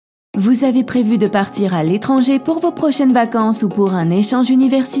Vous avez prévu de partir à l'étranger pour vos prochaines vacances ou pour un échange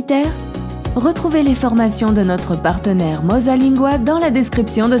universitaire? Retrouvez les formations de notre partenaire Mosalingua dans la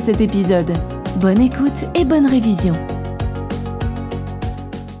description de cet épisode. Bonne écoute et bonne révision.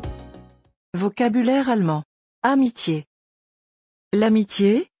 Vocabulaire allemand. Amitié.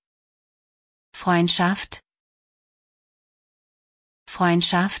 L'amitié. Freundschaft.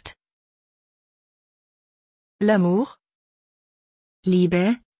 Freundschaft. L'amour.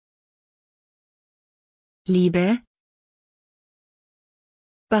 Liebe. Liebe.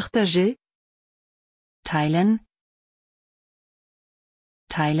 Partager. Teilen.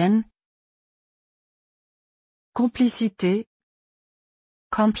 Teilen. Complicité.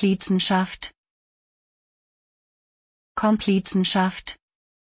 Komplizenschaft. Komplizenschaft.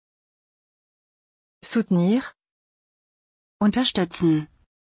 Soutenir. Unterstützen.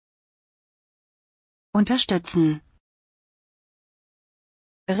 Unterstützen.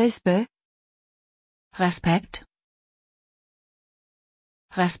 Respect. Respekt.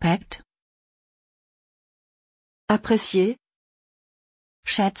 Respekt. Apprécier.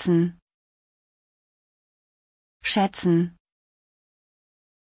 Schätzen. Schätzen.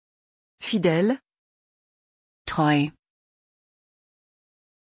 Fidèle. Treu.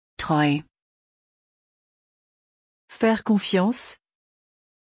 Treu. Faire confiance.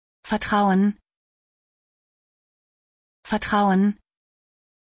 Vertrauen. Vertrauen.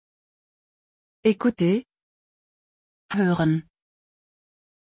 Écouter. Hören.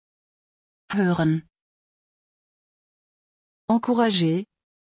 Hören. Encourager.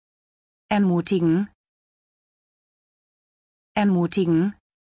 Ermutigen. Ermutigen.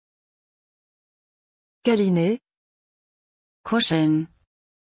 Câliner. Kuscheln.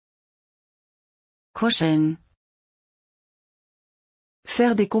 Kuscheln.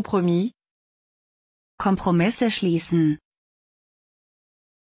 Faire des compromis. Kompromisse schließen.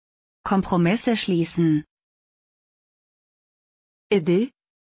 Kompromisse schließen. Aider.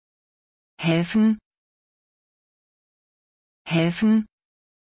 Helfen. Helfen.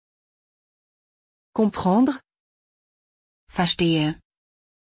 Comprendre. Verstehe.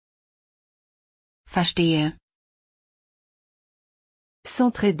 Verstehe.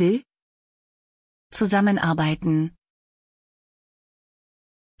 S'entraider. Zusammenarbeiten.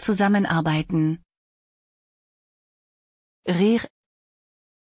 Zusammenarbeiten. Rire.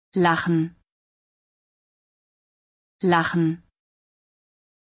 Lachen. Lachen.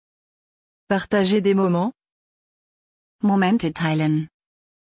 Partager des moments. Momente teilen.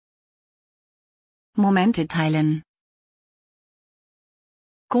 Momente teilen.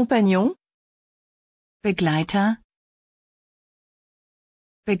 Compagnon. Begleiter.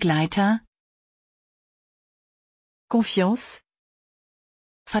 Begleiter. Confiance.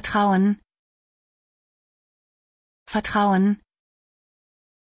 Vertrauen. Vertrauen.